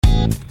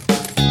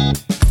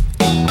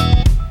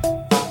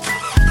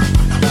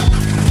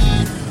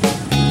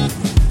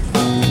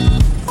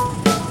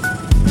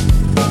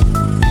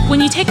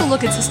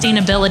corporate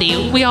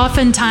sustainability, we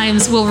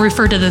oftentimes will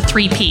refer to the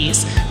 3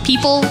 Ps: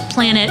 people,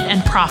 planet,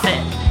 and profit.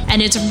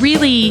 And it's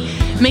really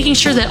making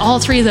sure that all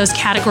 3 of those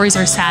categories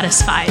are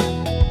satisfied.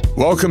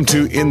 Welcome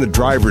to In the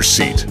Driver's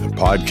Seat, a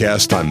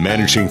podcast on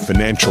managing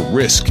financial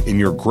risk in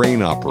your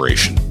grain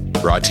operation,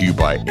 brought to you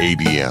by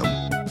ADM.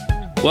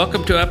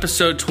 Welcome to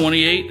episode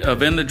 28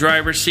 of In the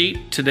Driver's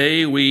Seat.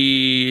 Today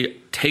we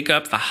take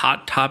up the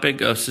hot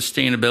topic of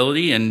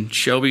sustainability, and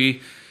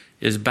Shelby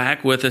is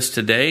back with us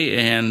today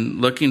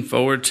and looking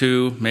forward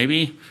to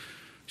maybe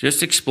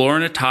just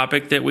exploring a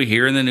topic that we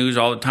hear in the news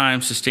all the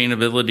time: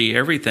 sustainability,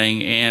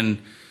 everything. And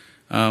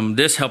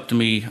this helped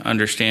me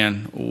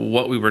understand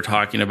what we were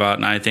talking about,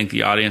 and I think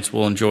the audience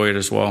will enjoy it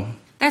as well.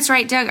 That's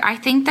right, Doug. I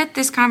think that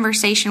this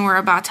conversation we're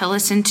about to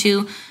listen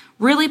to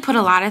really put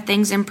a lot of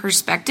things in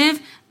perspective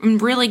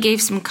and really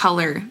gave some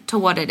color to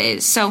what it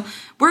is. So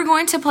we're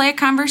going to play a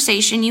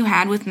conversation you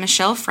had with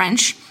Michelle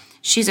French.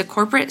 She's a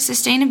corporate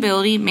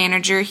sustainability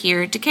manager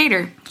here at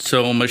Decatur.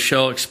 So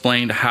Michelle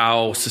explained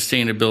how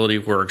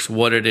sustainability works,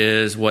 what it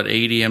is, what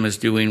ADM is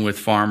doing with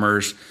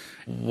farmers.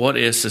 What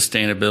is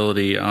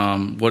sustainability?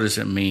 What does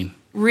it mean?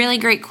 Really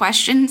great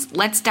questions.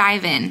 Let's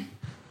dive in.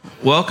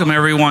 Welcome,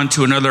 everyone,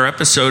 to another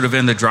episode of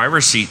In the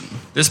Driver's Seat.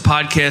 This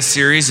podcast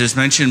series, as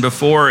mentioned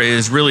before,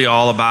 is really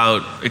all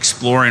about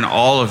exploring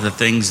all of the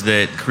things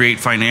that create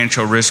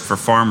financial risk for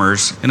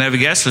farmers. And I have a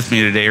guest with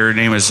me today. Her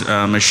name is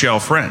Michelle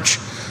French.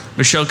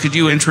 Michelle, could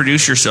you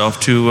introduce yourself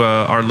to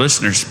our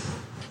listeners?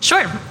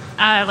 Sure.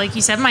 Like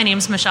you said, my name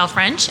is Michelle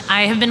French.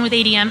 I have been with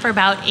ADM for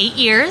about 8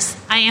 years.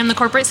 I am the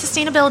corporate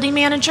sustainability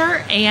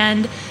manager,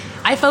 and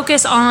I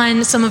focus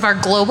on some of our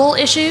global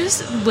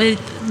issues, with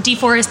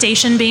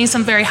deforestation being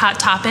some very hot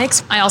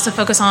topics. I also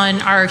focus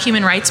on our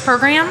human rights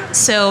program,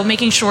 so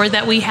making sure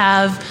that we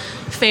have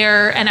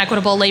fair and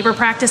equitable labor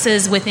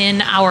practices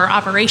within our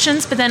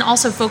operations, but then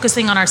also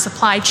focusing on our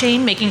supply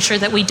chain, making sure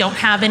that we don't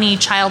have any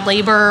child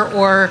labor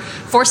or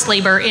forced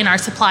labor in our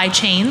supply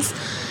chains.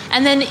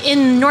 And then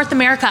in North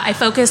America, I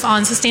focus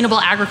on sustainable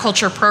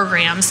agriculture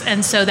programs.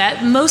 And so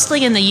that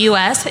mostly in the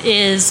U.S.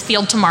 is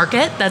Field to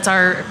Market. That's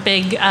our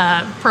big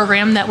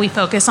program that we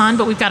focus on.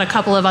 But we've got a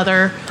couple of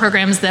other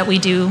programs that we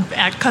do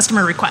at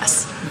customer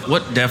requests.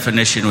 What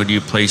definition would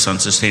you place on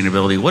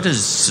sustainability? What does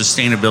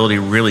sustainability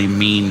really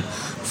mean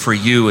for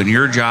you and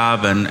your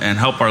job, and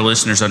help our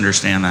listeners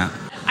understand that?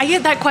 I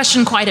get that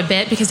question quite a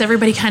bit because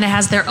everybody kind of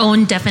has their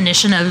own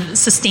definition of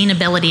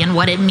sustainability and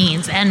what it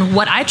means. And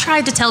what I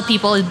try to tell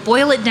people is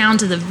boil it down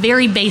to the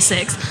very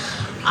basics.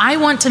 I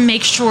want to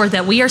make sure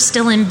that we are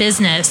still in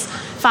business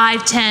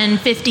 5, 10,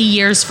 50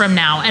 years from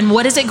now. And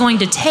what is it going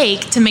to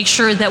take to make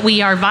sure that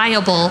we are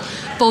viable,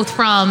 both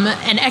from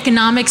an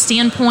economic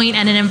standpoint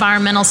and an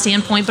environmental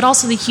standpoint, but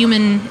also the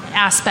human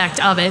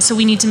aspect of it. So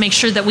we need to make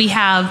sure that we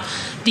have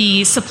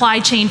the supply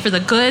chain for the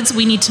goods.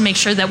 We need to make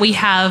sure that we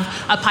have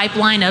a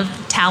pipeline of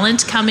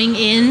talent coming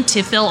in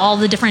to fill all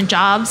the different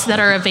jobs that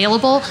are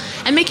available,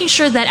 and making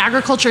sure that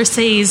agriculture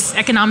stays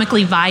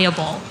economically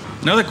viable.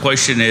 Another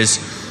question is,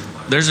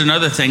 there's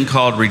another thing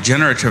called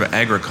regenerative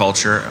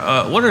agriculture.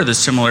 What are the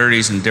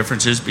similarities and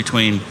differences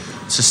between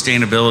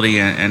sustainability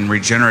and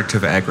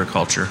regenerative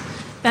agriculture?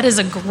 That is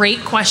a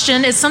great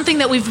question. It's something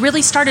that we've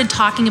really started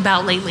talking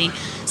about lately.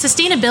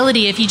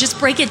 Sustainability, if you just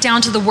break it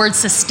down to the word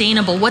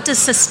sustainable, what does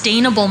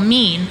sustainable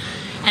mean?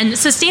 And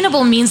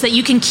sustainable means that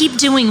you can keep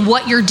doing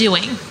what you're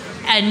doing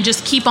and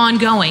just keep on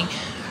going.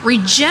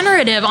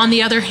 Regenerative, on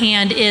the other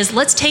hand, is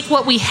let's take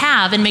what we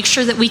have and make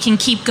sure that we can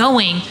keep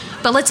going,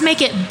 but let's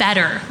make it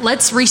better.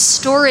 Let's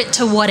restore it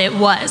to what it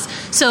was.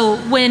 So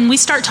when we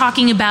start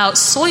talking about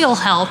soil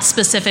health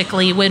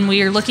specifically, when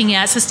we are looking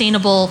at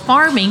sustainable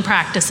farming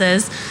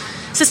practices,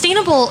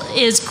 sustainable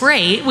is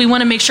great. We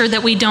want to make sure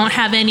that we don't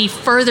have any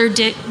further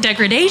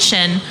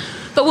degradation.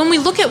 But when we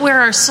look at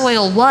where our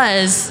soil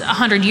was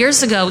 100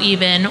 years ago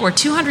even, or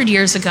 200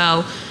 years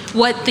ago,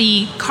 what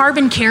the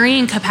carbon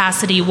carrying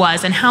capacity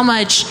was and how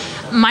much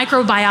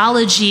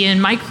microbiology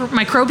and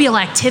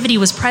microbial activity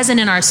was present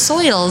in our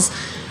soils,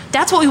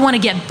 that's what we want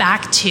to get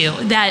back to.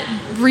 That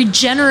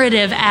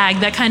regenerative ag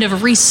that kind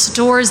of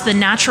restores the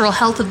natural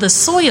health of the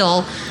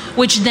soil,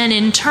 which then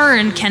in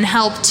turn can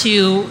help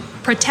to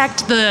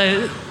protect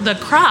the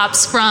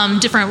crops from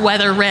different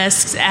weather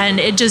risks, and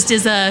it just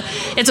is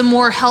it's a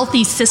more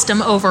healthy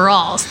system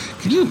overall.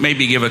 Can you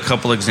maybe give a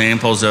couple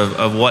examples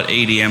of what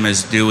ADM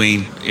is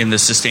doing in the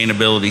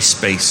sustainability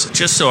space,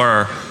 just so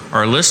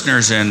our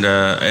listeners and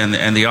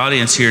the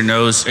audience here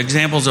knows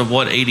examples of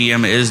what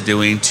ADM is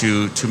doing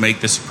to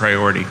make this a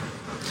priority?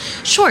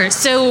 Sure.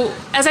 So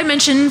as I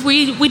mentioned,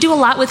 we do a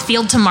lot with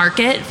Field to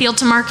Market. Field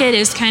to Market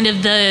is kind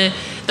of the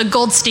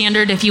gold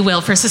standard, if you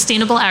will, for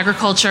sustainable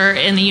agriculture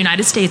in the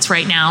United States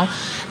right now.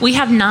 We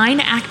have 9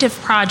 active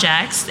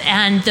projects,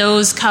 and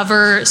those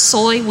cover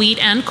soy, wheat,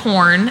 and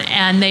corn,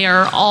 and they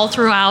are all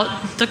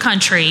throughout the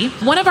country.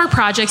 One of our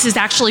projects is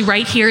actually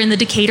right here in the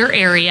Decatur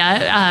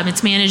area.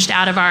 It's managed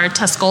out of our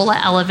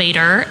Tuscola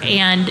elevator,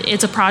 and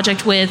it's a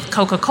project with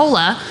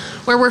Coca-Cola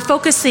where we're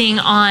focusing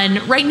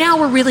on, right now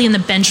we're really in the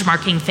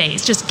benchmarking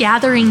phase, just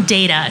gathering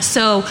data.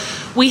 So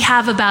we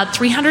have about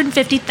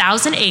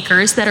 350,000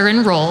 acres that are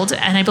enrolled,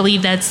 and I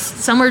believe that's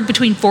somewhere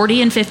between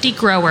 40 and 50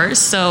 growers.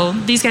 So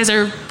these guys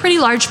are pretty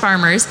large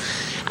farmers.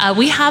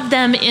 We have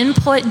them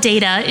input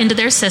data into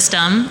their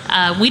system.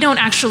 We don't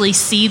actually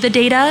see the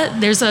data.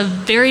 There's a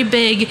very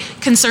big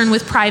concern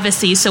with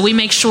privacy, so we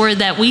make sure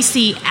that we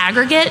see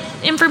aggregate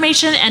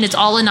information and it's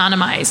all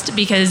anonymized,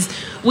 because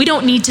we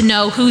don't need to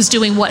know who's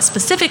doing what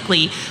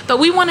specifically, but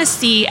we want to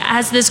see,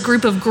 as this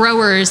group of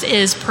growers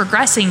is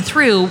progressing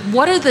through,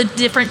 what are the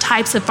different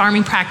types of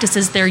farming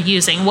practices they're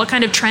using? What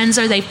kind of trends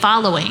are they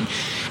following?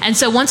 And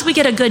so once we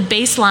get a good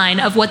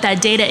baseline of what that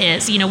data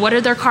is, what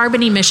are their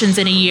carbon emissions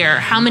in a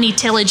year? How many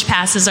tillage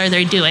passes are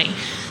they doing?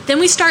 Then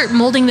we start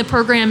molding the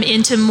program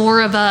into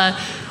more of a,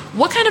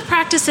 what kind of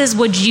practices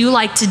would you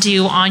like to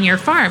do on your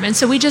farm? And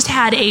so we just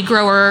had a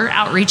grower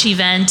outreach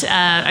event,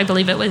 I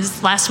believe it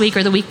was last week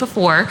or the week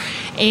before,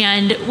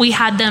 and we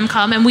had them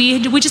come and we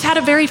just had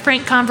a very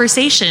frank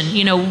conversation.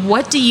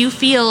 What do you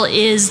feel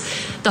is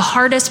the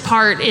hardest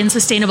part in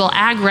sustainable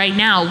ag right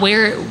now?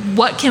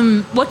 What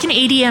can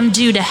ADM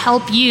do to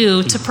help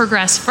you to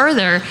progress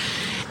further?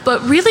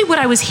 But really what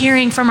I was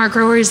hearing from our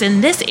growers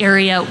in this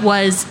area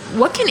was,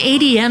 what can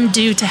ADM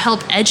do to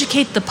help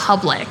educate the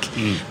public?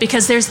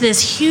 Because there's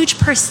this huge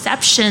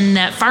perception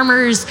that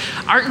farmers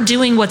aren't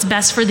doing what's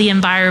best for the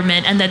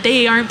environment and that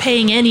they aren't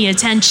paying any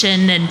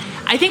attention. And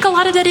I think a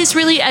lot of that is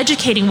really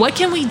educating. What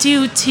can we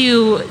do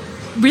to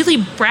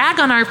really brag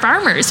on our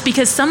farmers?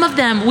 Because some of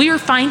them we are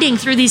finding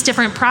through these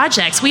different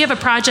projects. We have a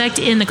project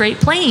in the Great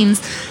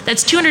Plains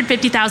that's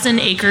 250,000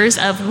 acres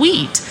of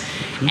wheat.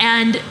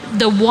 And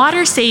the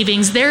water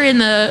savings, they're in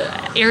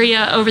the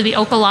area over the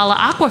Okolala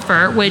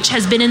Aquifer, which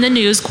has been in the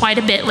news quite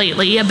a bit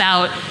lately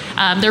about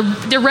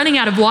they're running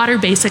out of water,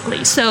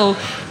 basically. So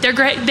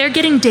they're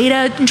getting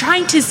data and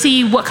trying to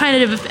see what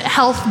kind of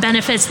health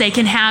benefits they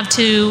can have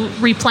to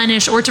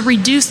replenish or to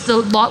reduce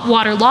the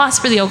water loss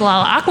for the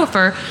Okolala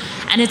Aquifer.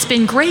 And it's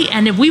been great.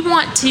 And we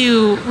want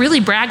to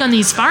really brag on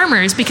these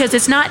farmers, because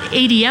it's not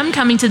ADM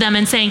coming to them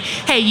and saying,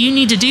 hey, you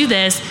need to do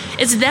this.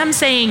 It's them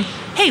saying,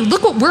 hey,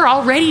 look what we're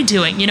already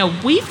doing.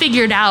 We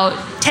figured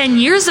out 10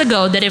 years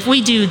ago that if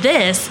we do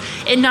this,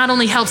 it not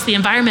only helps the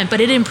environment, but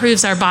it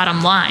improves our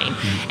bottom line.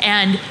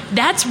 And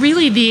that's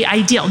really the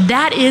ideal.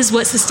 That is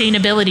what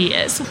sustainability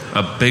is.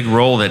 A big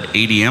role that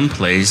ADM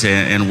plays,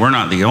 and we're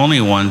not the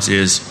only ones,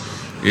 is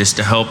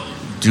to help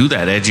do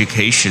that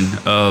education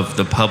of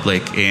the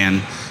public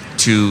and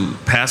to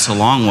pass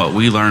along what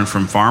we learn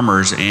from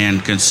farmers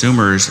and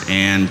consumers.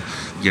 And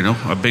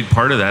a big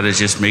part of that is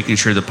just making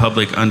sure the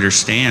public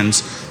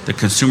understands, the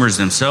consumers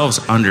themselves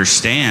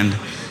understand,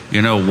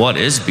 what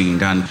is being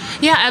done.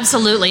 Yeah,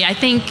 absolutely. I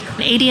think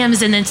ADM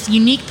is in this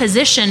unique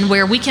position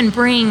where we can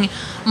bring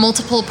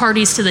multiple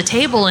parties to the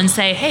table and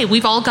say, hey,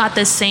 we've all got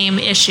this same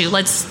issue.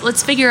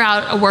 Let's figure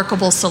out a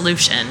workable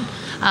solution.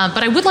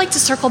 But I would like to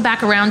circle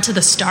back around to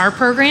the STAR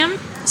program.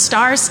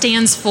 STAR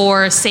stands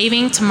for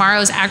Saving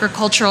Tomorrow's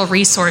Agricultural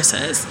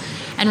Resources.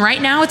 And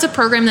right now it's a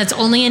program that's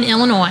only in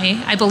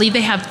Illinois. I believe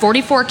they have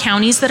 44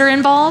 counties that are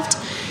involved.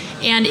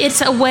 And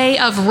it's a way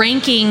of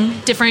ranking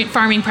different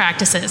farming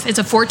practices. It's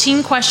a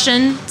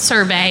 14-question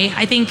survey.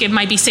 I think it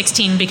might be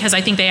 16, because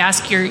I think they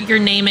ask your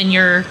name and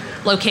your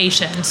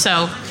location.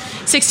 So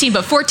 16,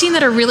 but 14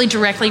 that are really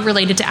directly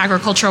related to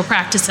agricultural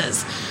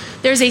practices.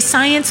 There's a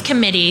science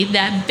committee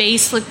that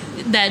bases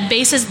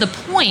the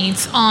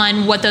points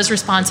on what those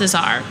responses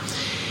are.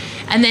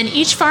 And then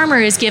each farmer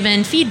is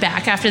given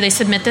feedback after they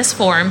submit this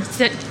form,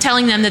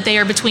 telling them that they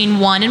are between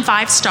 1 and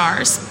 5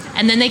 stars.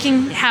 And then they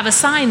can have a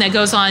sign that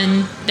goes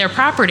on their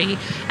property.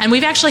 And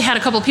we've actually had a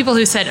couple people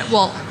who said,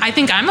 well, I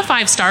think I'm a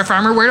 5-star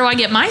farmer. Where do I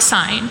get my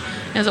sign?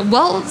 And I said,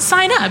 well,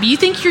 sign up. You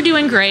think you're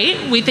doing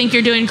great. We think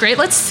you're doing great.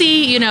 Let's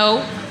see,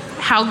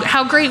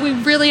 how great we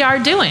really are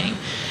doing.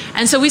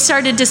 And so we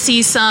started to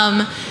see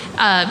some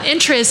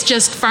interest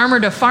just farmer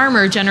to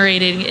farmer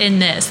generated in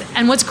this.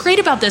 And what's great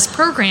about this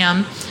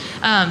program,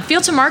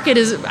 Field to Market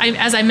is,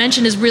 as I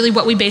mentioned, is really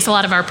what we base a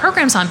lot of our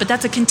programs on, but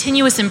that's a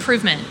continuous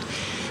improvement.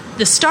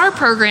 The STAR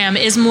program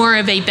is more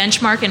of a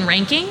benchmark and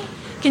ranking.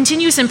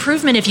 Continuous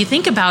improvement, if you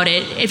think about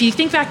it, if you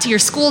think back to your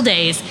school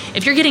days,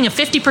 if you're getting a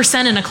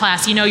 50% in a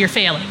class, you're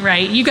failing,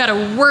 right? You got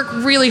to work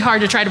really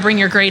hard to try to bring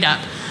your grade up.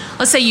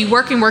 Let's say you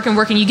work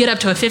and you get up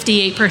to a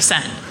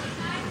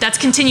 58%. That's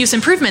continuous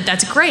improvement,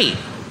 that's great,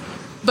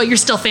 but you're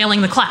still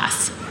failing the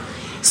class.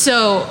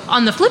 So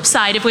on the flip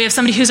side, if we have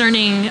somebody who's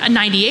earning a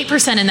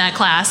 98% in that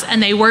class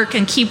and they work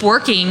and keep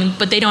working,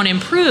 but they don't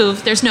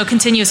improve, there's no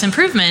continuous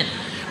improvement,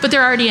 but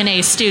they're already an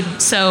A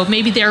student. So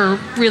maybe they're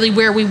really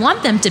where we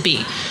want them to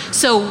be.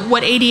 So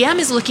what ADM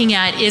is looking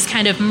at is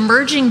kind of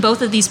merging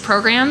both of these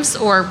programs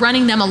or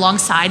running them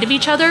alongside of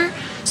each other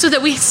so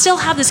that we still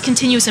have this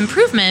continuous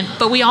improvement,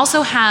 but we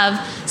also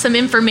have some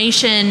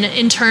information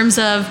in terms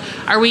of,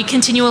 are we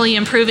continually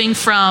improving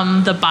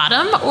from the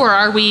bottom, or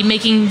are we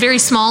making very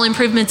small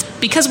improvements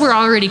because we're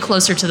already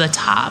closer to the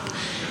top?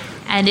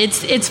 And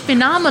it's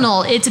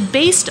phenomenal. It's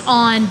based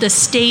on the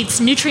state's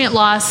nutrient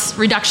loss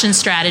reduction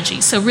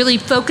strategy. So really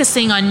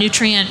focusing on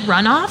nutrient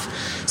runoff.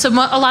 So a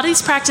lot of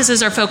these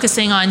practices are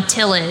focusing on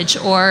tillage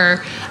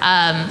or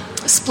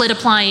split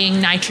applying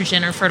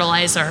nitrogen or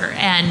fertilizer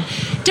and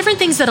different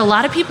things that a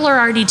lot of people are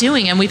already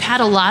doing. And we've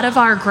had a lot of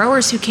our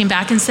growers who came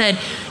back and said,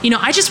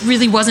 I just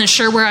really wasn't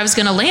sure where I was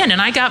going to land,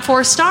 and I got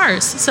 4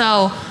 stars.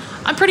 So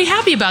I'm pretty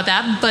happy about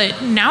that.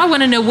 But now I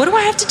want to know, what do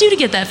I have to do to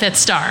get that 5th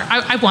star?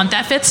 I want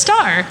that 5th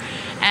star.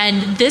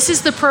 And this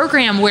is the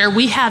program where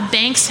we have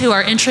banks who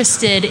are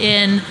interested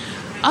in,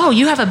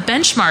 you have a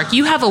benchmark.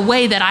 You have a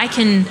way that I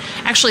can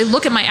actually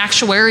look at my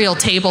actuarial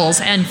tables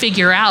and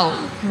figure out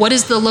what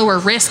is the lower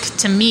risk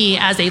to me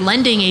as a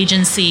lending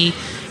agency.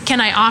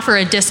 Can I offer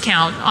a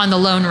discount on the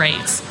loan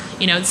rates?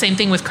 Same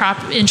thing with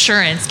crop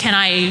insurance. Can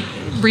I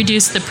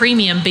reduce the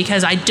premium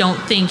because I don't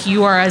think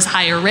you are as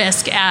high a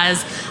risk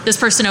as this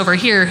person over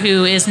here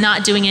who is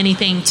not doing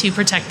anything to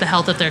protect the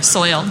health of their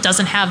soil,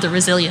 doesn't have the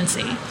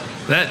resiliency?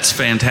 That's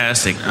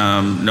fantastic.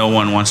 No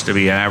one wants to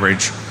be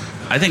average.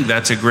 I think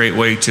that's a great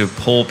way to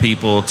pull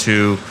people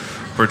to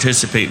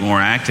participate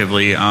more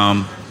actively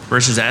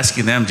versus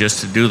asking them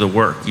just to do the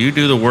work. You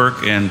do the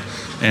work and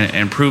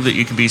prove that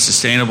you can be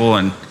sustainable,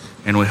 and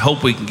we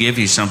hope we can give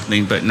you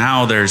something. But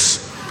now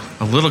there's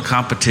a little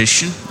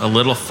competition, a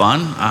little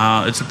fun.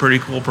 It's a pretty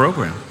cool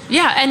program.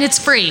 Yeah, and it's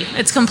free.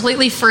 It's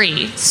completely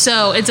free.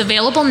 So it's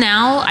available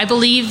now. I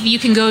believe you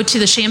can go to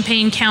the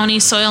Champaign County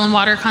Soil and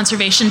Water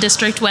Conservation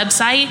District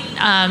website.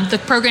 The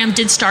program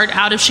did start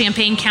out of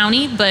Champaign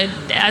County, but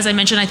as I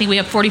mentioned, I think we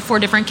have 44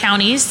 different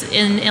counties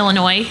in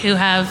Illinois who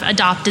have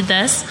adopted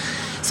this.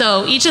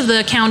 So each of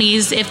the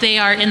counties, if they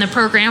are in the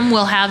program,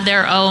 will have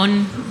their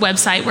own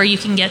website where you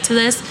can get to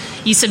this.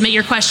 You submit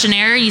your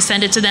questionnaire, you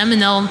send it to them, and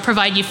they'll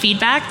provide you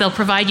feedback. They'll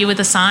provide you with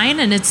a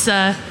sign, and it's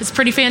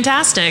pretty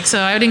fantastic. So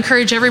I would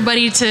encourage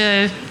everybody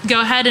to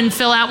go ahead and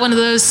fill out one of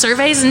those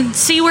surveys and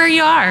see where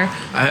you are.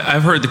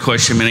 I've heard the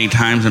question many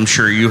times. I'm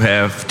sure you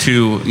have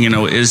too.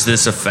 Is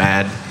this a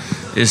fad?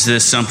 Is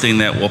this something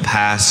that will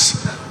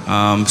pass?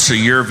 So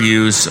your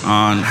views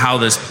on how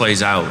this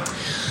plays out?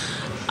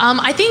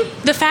 I think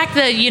the fact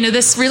that,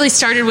 this really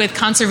started with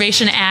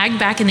conservation ag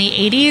back in the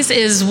 80s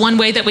is one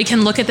way that we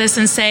can look at this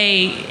and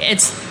say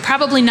it's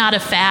probably not a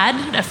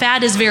fad. A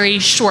fad is very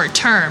short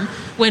term.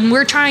 When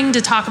we're trying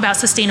to talk about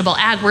sustainable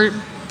ag, we're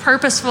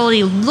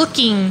purposefully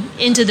looking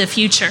into the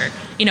future,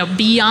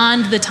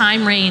 beyond the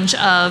time range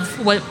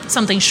of what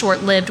something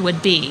short-lived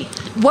would be.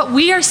 What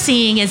we are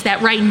seeing is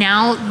that right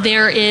now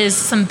there is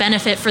some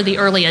benefit for the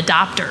early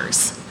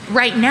adopters.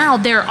 Right now,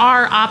 there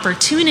are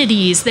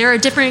opportunities. There are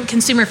different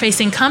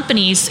consumer-facing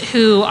companies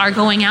who are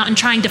going out and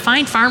trying to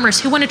find farmers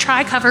who want to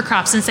try cover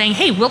crops and saying,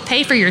 hey, we'll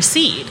pay for your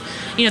seed.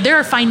 There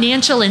are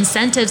financial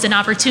incentives and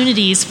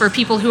opportunities for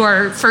people who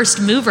are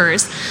first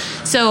movers.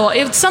 So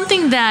it's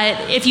something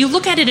that if you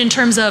look at it in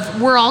terms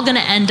of we're all going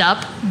to end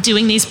up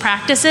doing these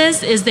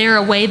practices, is there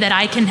a way that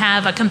I can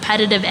have a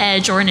competitive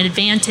edge or an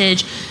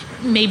advantage,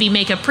 maybe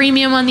make a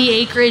premium on the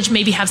acreage,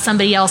 maybe have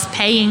somebody else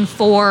paying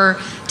for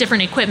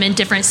different equipment,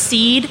 different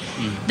seed,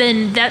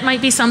 then that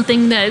might be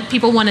something that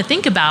people want to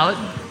think about.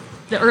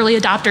 The early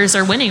adopters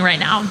are winning right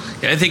now.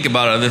 Yeah, I think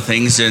about other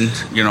things in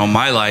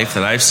my life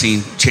that I've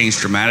seen change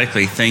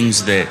dramatically,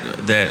 things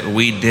that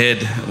we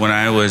did when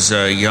I was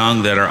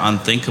young that are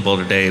unthinkable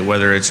today,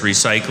 whether it's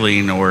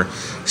recycling or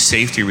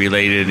safety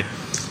related.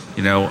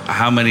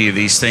 How many of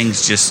these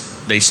things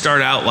they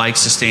start out like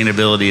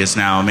sustainability is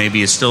now.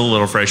 Maybe it's still a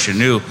little fresh and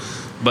new,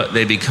 but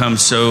they become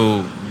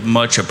so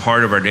much a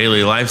part of our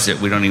daily lives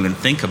that we don't even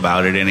think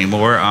about it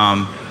anymore.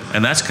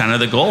 And that's kind of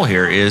the goal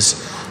here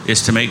is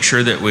to make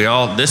sure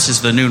that this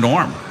is the new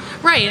norm.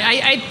 Right.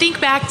 I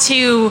think back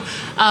to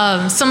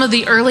some of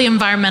the early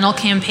environmental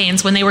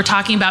campaigns when they were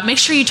talking about make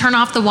sure you turn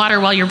off the water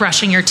while you're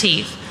brushing your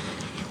teeth.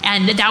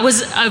 And that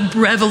was a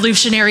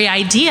revolutionary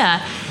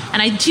idea.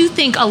 And I do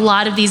think a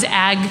lot of these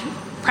ag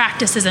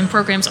practices and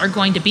programs are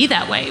going to be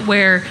that way,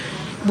 where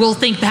we'll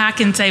think back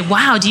and say,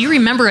 wow, do you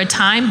remember a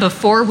time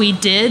before we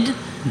did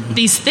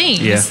these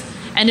things? Yeah.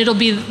 And it'll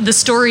be the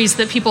stories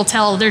that people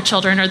tell their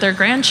children or their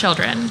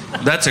grandchildren.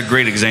 That's a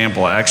great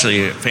example,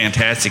 actually a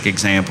fantastic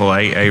example.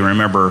 I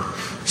remember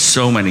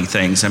so many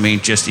things. I mean,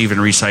 just even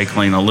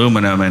recycling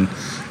aluminum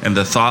and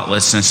the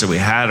thoughtlessness that we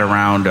had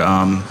around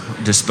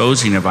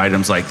disposing of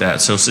items like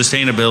that. So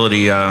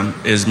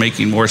sustainability is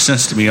making more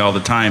sense to me all the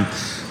time.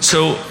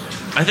 So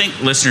I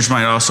think listeners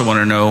might also want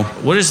to know,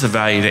 what is the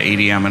value to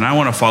ADM? And I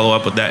want to follow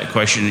up with that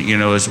question,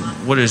 is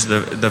what is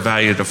the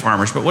value to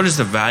farmers? But what is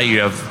the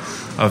value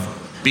of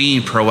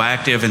being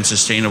proactive and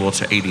sustainable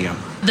to ADM?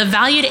 The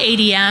value to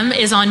ADM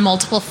is on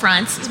multiple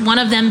fronts, one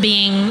of them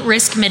being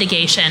risk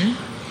mitigation.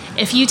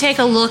 If you take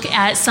a look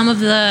at some of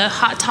the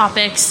hot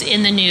topics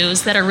in the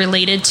news that are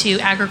related to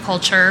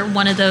agriculture,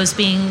 one of those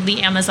being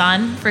the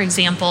Amazon, for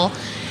example,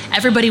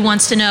 everybody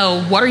wants to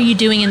know, what are you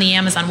doing in the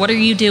Amazon? What are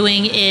you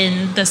doing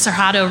in the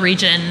Cerrado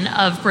region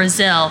of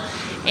Brazil?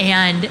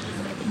 And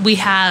we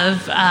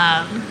have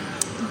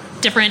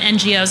different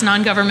NGOs,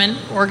 non-government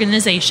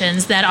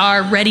organizations, that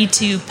are ready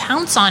to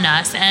pounce on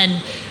us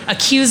and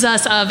accuse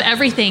us of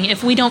everything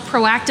if we don't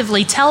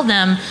proactively tell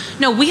them,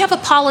 no, we have a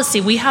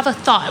policy, we have a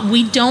thought,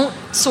 we don't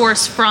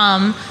source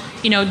from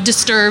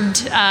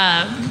disturbed,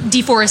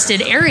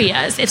 deforested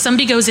areas. If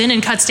somebody goes in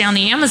and cuts down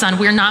the Amazon,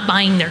 we're not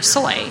buying their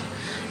soy.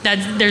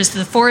 There's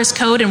the forest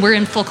code, and we're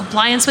in full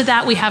compliance with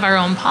that. We have our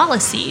own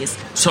policies.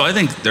 So I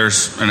think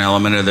there's an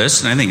element of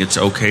this, and I think it's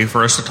okay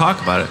for us to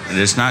talk about it. And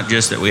it's not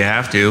just that we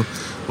have to.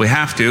 We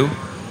have to,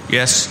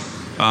 yes,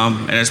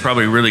 and it's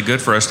probably really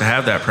good for us to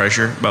have that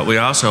pressure, but we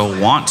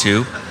also want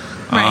to.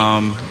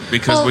 Right.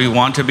 Because we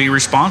want to be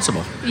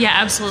responsible. Yeah,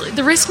 absolutely.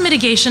 The risk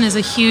mitigation is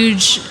a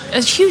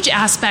huge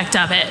aspect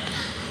of it.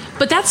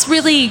 But that's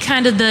really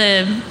kind of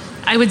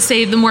I would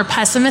say the more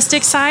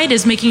pessimistic side,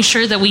 is making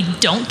sure that we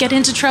don't get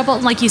into trouble.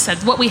 Like you said,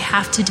 what we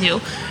have to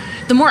do.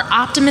 The more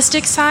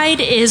optimistic side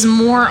is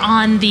more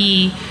on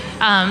the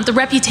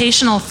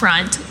reputational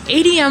front.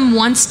 ADM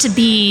wants to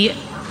be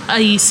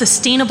a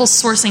sustainable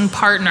sourcing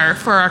partner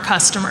for our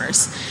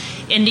customers.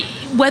 And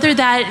whether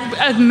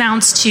that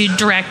amounts to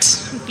direct,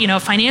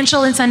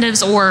 financial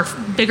incentives or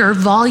bigger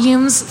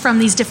volumes from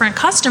these different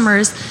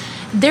customers,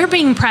 they're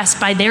being pressed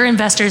by their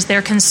investors,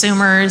 their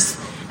consumers,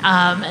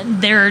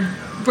 their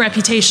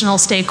reputational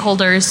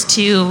stakeholders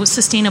to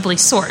sustainably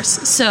source.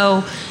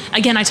 So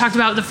again, I talked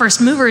about the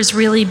first movers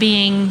really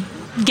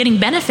getting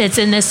benefits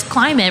in this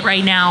climate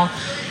right now.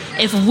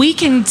 If we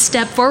can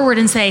step forward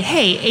and say,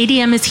 hey,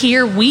 ADM is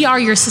here, we are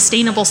your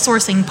sustainable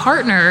sourcing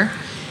partner,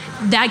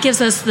 that gives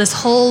us this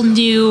whole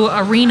new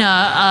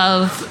arena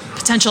of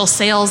potential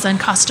sales and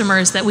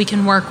customers that we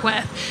can work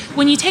with.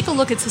 When you take a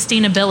look at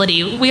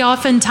sustainability, we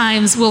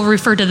oftentimes will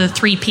refer to the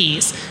 3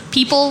 Ps: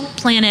 people,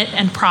 planet,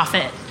 and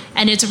profit.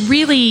 And it's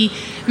really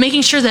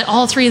making sure that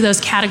all 3 of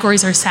those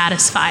categories are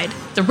satisfied.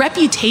 The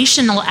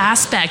reputational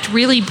aspect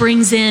really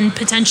brings in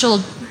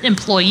potential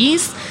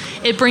employees,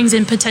 it brings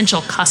in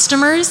potential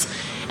customers,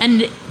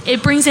 and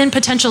it brings in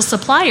potential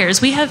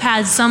suppliers. We have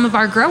had some of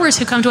our growers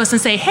who come to us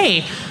and say,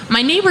 hey,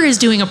 my neighbor is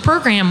doing a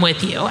program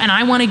with you, and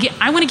I want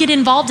to get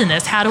involved in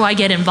this. How do I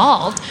get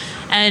involved?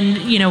 And,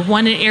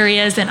 one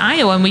area is in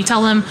Iowa, and we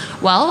tell them,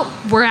 well,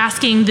 we're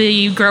asking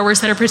the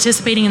growers that are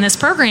participating in this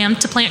program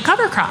to plant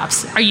cover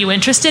crops. Are you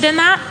interested in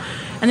that?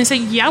 And they say,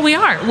 yeah, we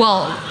are.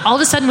 Well, all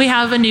of a sudden we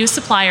have a new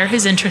supplier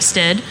who's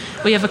interested.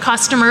 We have a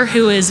customer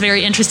who is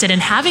very interested in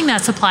having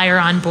that supplier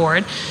on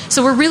board.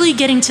 So we're really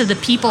getting to the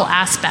people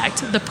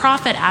aspect, the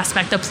profit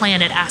aspect, the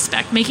planet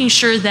aspect, making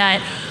sure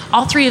that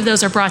all 3 of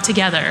those are brought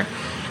together.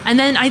 And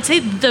then I'd say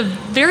the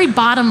very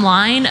bottom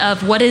line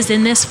of what is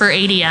in this for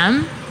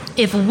ADM,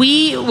 if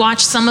we watch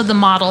some of the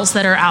models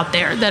that are out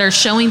there that are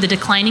showing the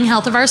declining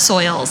health of our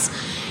soils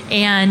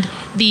and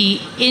the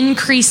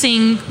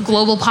increasing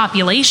global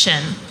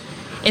population,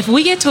 if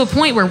we get to a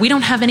point where we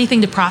don't have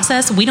anything to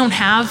process, we don't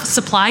have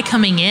supply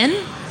coming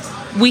in,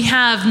 we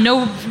have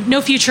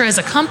no future as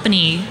a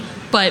company.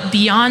 But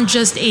beyond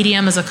just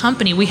ADM as a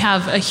company, we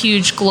have a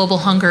huge global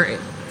hunger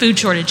food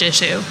shortage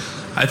issue.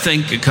 I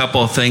think a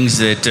couple of things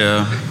that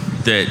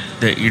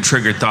you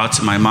triggered thoughts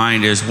in my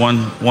mind is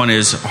one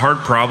is hard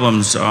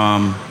problems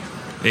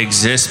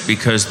exist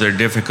because they're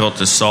difficult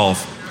to solve,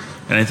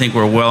 and I think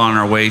we're well on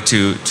our way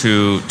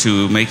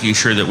to making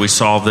sure that we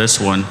solve this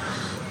one.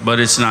 But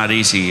it's not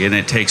easy, and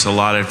it takes a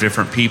lot of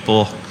different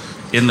people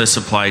in the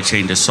supply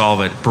chain to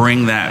solve it,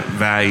 bring that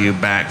value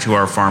back to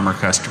our farmer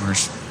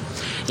customers.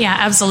 Yeah,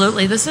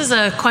 absolutely. This is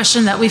a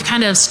question that we've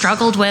kind of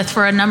struggled with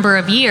for a number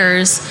of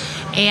years,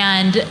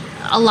 and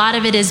a lot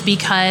of it is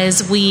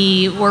because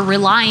we were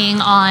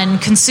relying on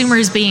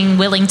consumers being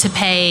willing to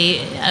pay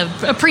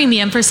a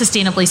premium for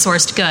sustainably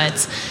sourced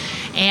goods.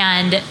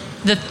 And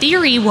the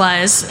theory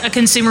was a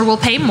consumer will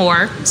pay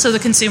more, so the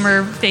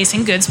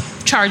consumer-facing goods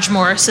charge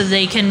more, so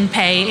they can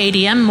pay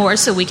ADM more,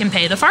 so we can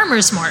pay the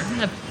farmers more.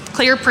 A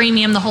clear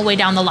premium the whole way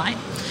down the line.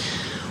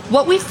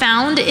 What we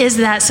found is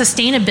that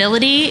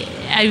sustainability,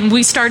 and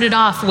we started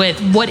off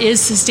with what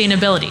is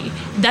sustainability?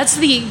 That's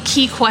the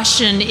key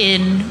question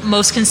in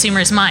most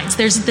consumers' minds.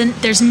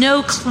 There's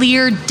no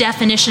clear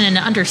definition and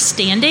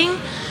understanding.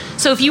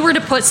 So if you were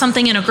to put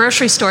something in a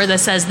grocery store that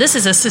says this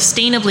is a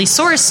sustainably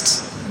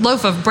sourced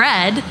loaf of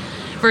bread,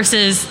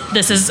 versus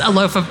this is a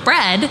loaf of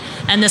bread,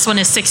 and this one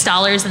is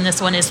 $6 and this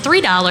one is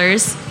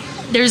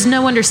 $3, there's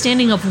no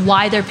understanding of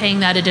why they're paying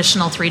that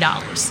additional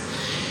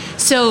 $3.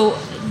 So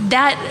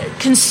that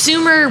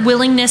consumer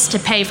willingness to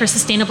pay for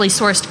sustainably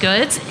sourced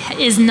goods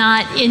is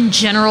not in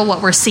general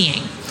what we're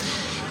seeing.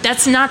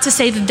 That's not to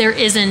say that there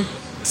isn't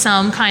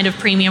some kind of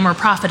premium or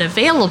profit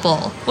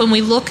available. When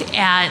we look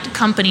at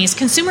companies,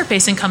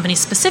 consumer-facing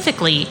companies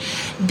specifically,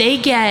 they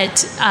get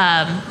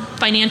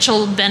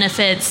financial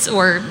benefits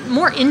or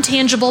more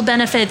intangible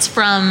benefits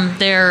from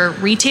their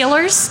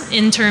retailers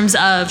in terms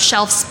of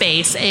shelf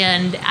space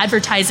and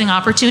advertising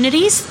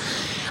opportunities.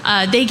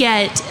 They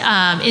get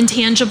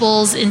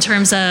intangibles in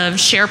terms of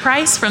share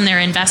price from their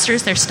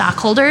investors, their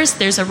stockholders.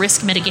 There's a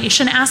risk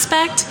mitigation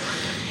aspect.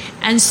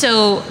 And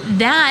so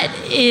that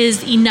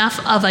is enough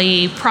of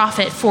a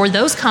profit for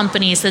those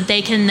companies that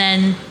they can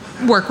then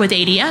work with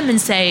ADM and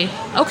say,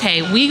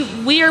 okay,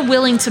 we are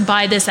willing to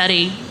buy this at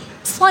a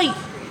slight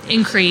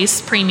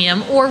increase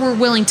premium, or we're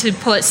willing to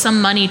put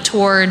some money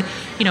toward,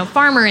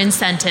 farmer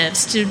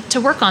incentives to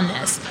work on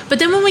this. But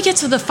then when we get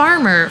to the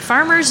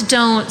farmers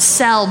don't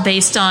sell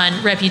based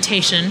on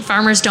reputation.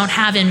 Farmers don't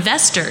have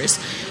investors.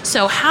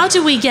 So how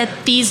do we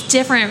get these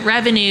different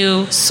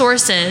revenue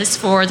sources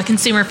for the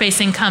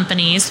consumer-facing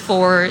companies,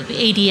 for the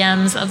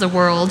ADMs of the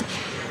world,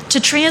 to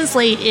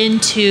translate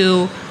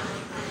into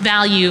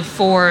value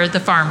for the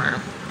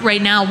farmer?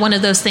 Right now, one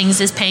of those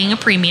things is paying a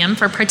premium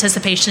for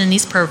participation in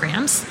these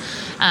programs.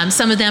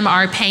 Some of them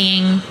are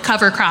paying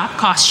cover crop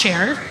cost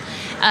share.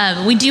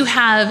 We do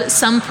have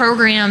some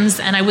programs,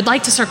 and I would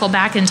like to circle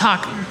back and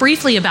talk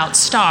briefly about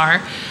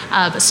STAR.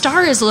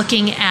 STAR is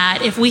looking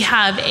at, if we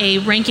have a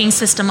ranking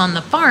system on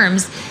the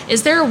farms,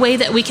 is there a way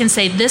that we can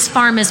say this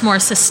farm is more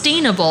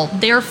sustainable,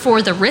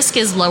 therefore the risk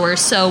is lower,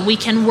 so we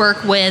can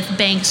work with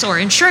banks or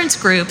insurance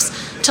groups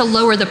to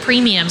lower the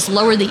premiums,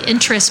 lower the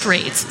interest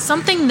rates,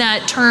 something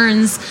that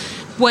turns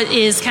what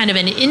is kind of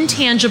an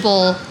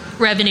intangible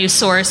revenue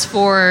source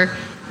for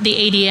the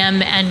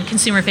ADM and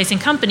consumer-facing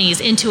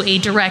companies into a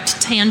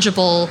direct,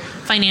 tangible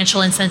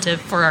financial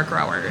incentive for our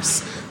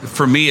growers.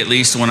 For me, at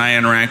least, when I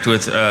interact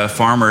with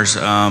farmers,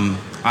 I'm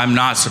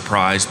not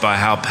surprised by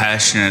how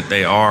passionate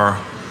they are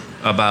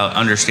about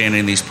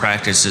understanding these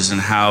practices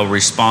and how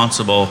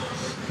responsible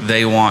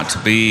they want to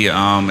be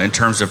in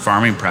terms of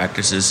farming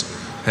practices.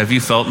 Have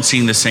you felt and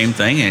seen the same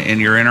thing in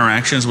your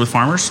interactions with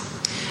farmers?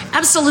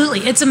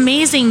 Absolutely. It's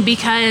amazing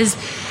because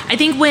I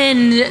think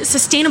when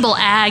sustainable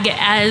ag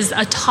as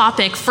a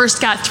topic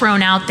first got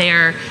thrown out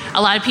there,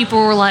 a lot of people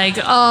were like,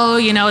 oh,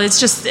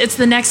 it's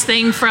the next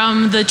thing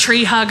from the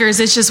tree huggers.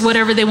 It's just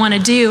whatever they want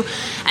to do.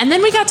 And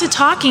then we got to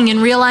talking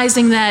and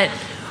realizing that,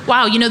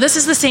 wow, this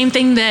is the same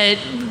thing that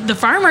the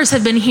farmers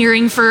have been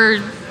hearing for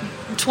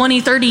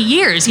 20, 30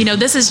 years.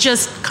 This is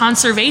just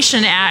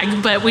conservation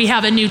ag, but we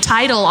have a new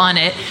title on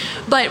it.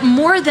 But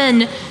more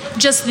than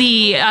just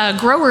the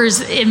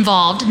growers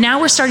involved, now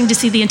we're starting to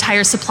see the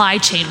entire supply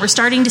chain. We're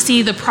starting to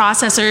see the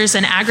processors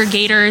and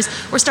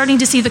aggregators. We're starting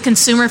to see the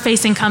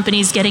consumer-facing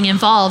companies getting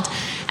involved.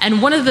 And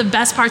one of the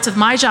best parts of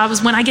my job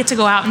is when I get to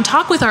go out and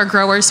talk with our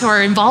growers who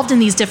are involved in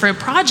these different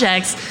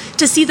projects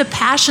to see the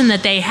passion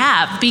that they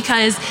have,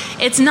 because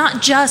it's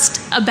not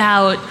just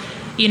about,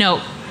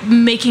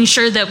 making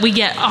sure that we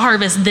get a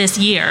harvest this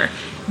year.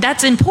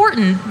 That's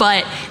important,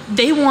 but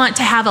they want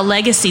to have a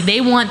legacy.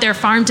 They want their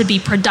farm to be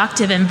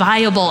productive and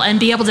viable and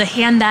be able to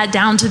hand that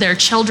down to their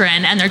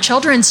children and their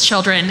children's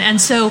children. And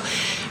so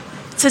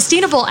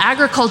sustainable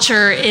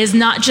agriculture is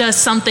not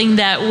just something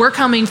that we're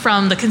coming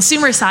from the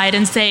consumer side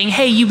and saying,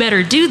 hey, you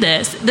better do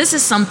this. This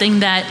is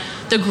something that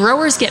the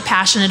growers get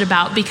passionate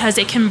about because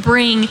it can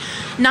bring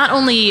not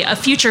only a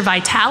future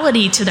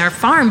vitality to their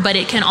farm, but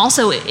it can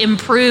also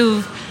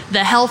improve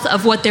the health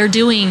of what they're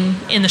doing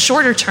in the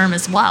shorter term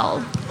as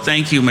well.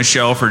 Thank you,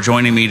 Michelle, for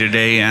joining me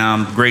today.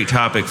 Great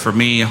topic for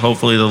me.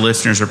 Hopefully the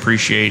listeners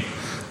appreciate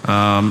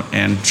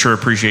and sure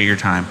appreciate your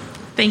time.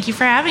 Thank you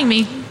for having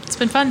me. It's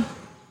been fun.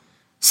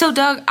 So,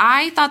 Doug,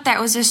 I thought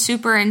that was a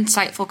super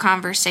insightful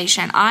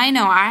conversation. I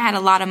know I had a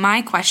lot of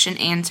my question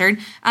answered.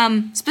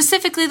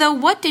 Specifically, though,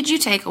 what did you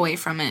take away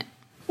from it?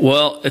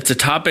 Well, it's a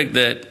topic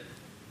that,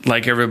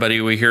 like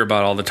everybody, we hear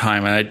about all the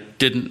time, and I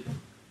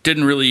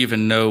didn't really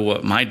even know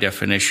what my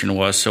definition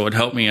was, so it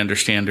helped me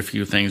understand a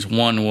few things.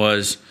 One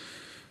was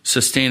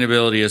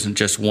sustainability isn't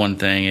just one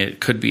thing. It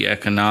could be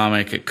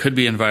economic, it could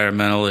be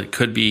environmental, it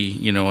could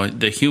be,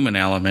 the human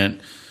element.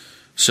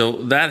 So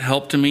that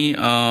helped me,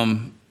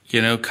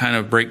 kind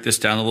of break this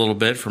down a little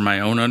bit for my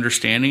own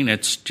understanding.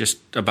 It's just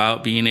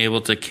about being able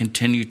to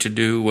continue to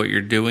do what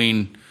you're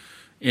doing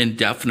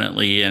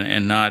indefinitely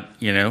and not,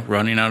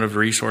 running out of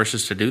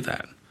resources to do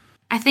that.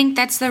 I think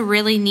that's the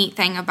really neat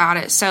thing about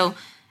it. So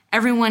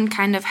everyone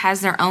kind of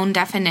has their own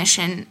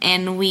definition,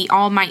 and we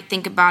all might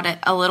think about it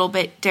a little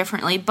bit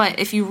differently. But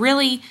if you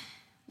really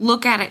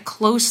look at it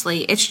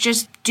closely, it's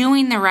just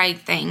doing the right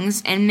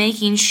things and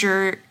making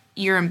sure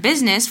you're in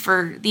business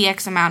for the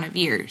X amount of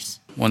years.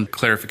 One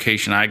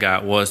clarification I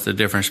got was the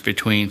difference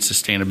between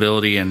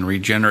sustainability and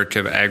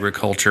regenerative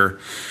agriculture.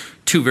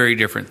 Two very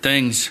different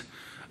things,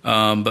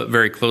 but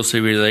very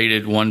closely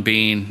related. One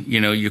being,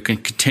 you can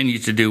continue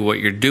to do what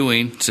you're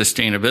doing,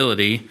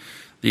 sustainability.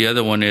 The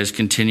other one is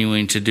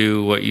continuing to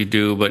do what you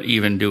do, but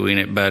even doing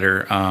it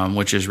better,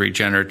 which is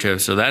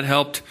regenerative. So that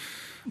helped.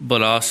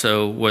 But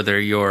also, whether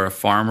you're a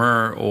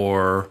farmer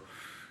or,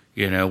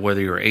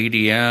 whether you're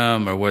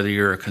ADM or whether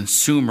you're a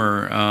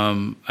consumer,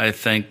 I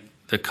think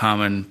the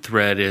common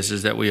thread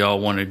is that we all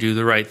want to do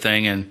the right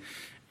thing and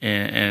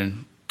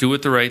do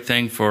it the right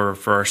thing for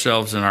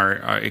ourselves and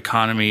our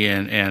economy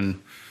and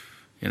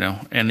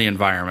the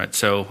environment.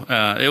 So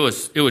it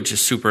was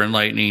just super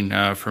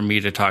enlightening for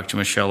me to talk to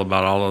Michelle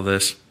about all of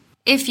this.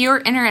 If you're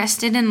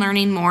interested in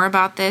learning more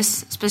about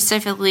this,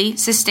 specifically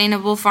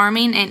sustainable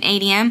farming and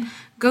ADM,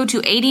 go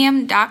to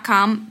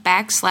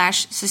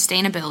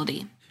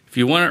adm.com/sustainability. If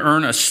you want to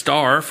earn a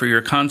star for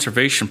your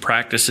conservation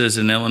practices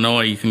in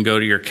Illinois, you can go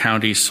to your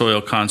county's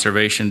Soil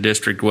Conservation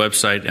District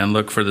website and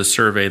look for the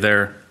survey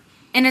there.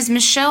 And as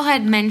Michelle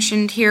had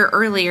mentioned here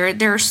earlier,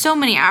 there are so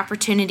many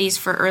opportunities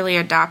for early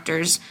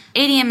adopters.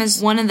 ADM is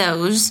one of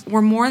those.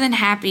 We're more than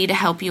happy to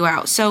help you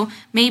out. So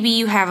maybe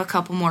you have a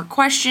couple more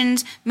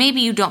questions. Maybe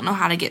you don't know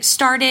how to get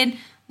started.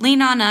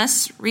 Lean on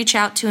us, reach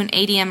out to an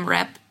ADM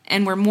rep,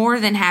 and we're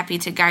more than happy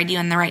to guide you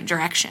in the right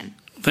direction.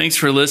 Thanks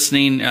for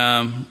listening.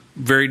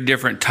 Very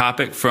different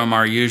topic from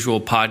our usual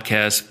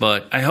podcast,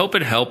 but I hope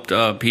it helped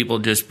people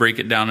just break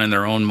it down in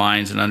their own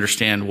minds and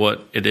understand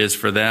what it is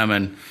for them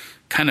and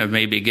kind of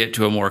maybe get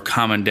to a more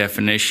common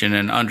definition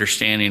and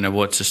understanding of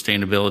what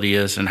sustainability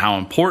is and how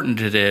important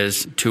it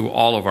is to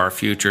all of our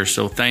future.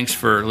 So thanks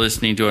for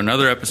listening to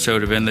another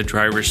episode of In the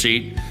Driver's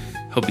Seat.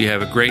 Hope you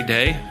have a great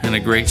day and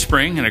a great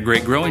spring and a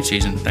great growing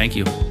season. Thank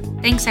you.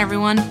 Thanks,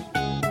 everyone.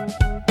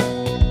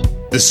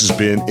 This has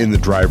been In the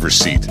Driver's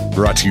Seat,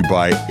 brought to you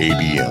by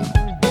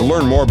ADM. To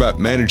learn more about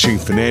managing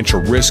financial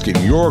risk in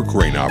your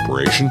grain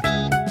operation,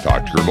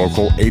 talk to your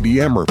local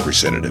ADM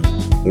representative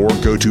or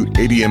go to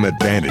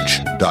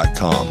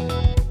admadvantage.com.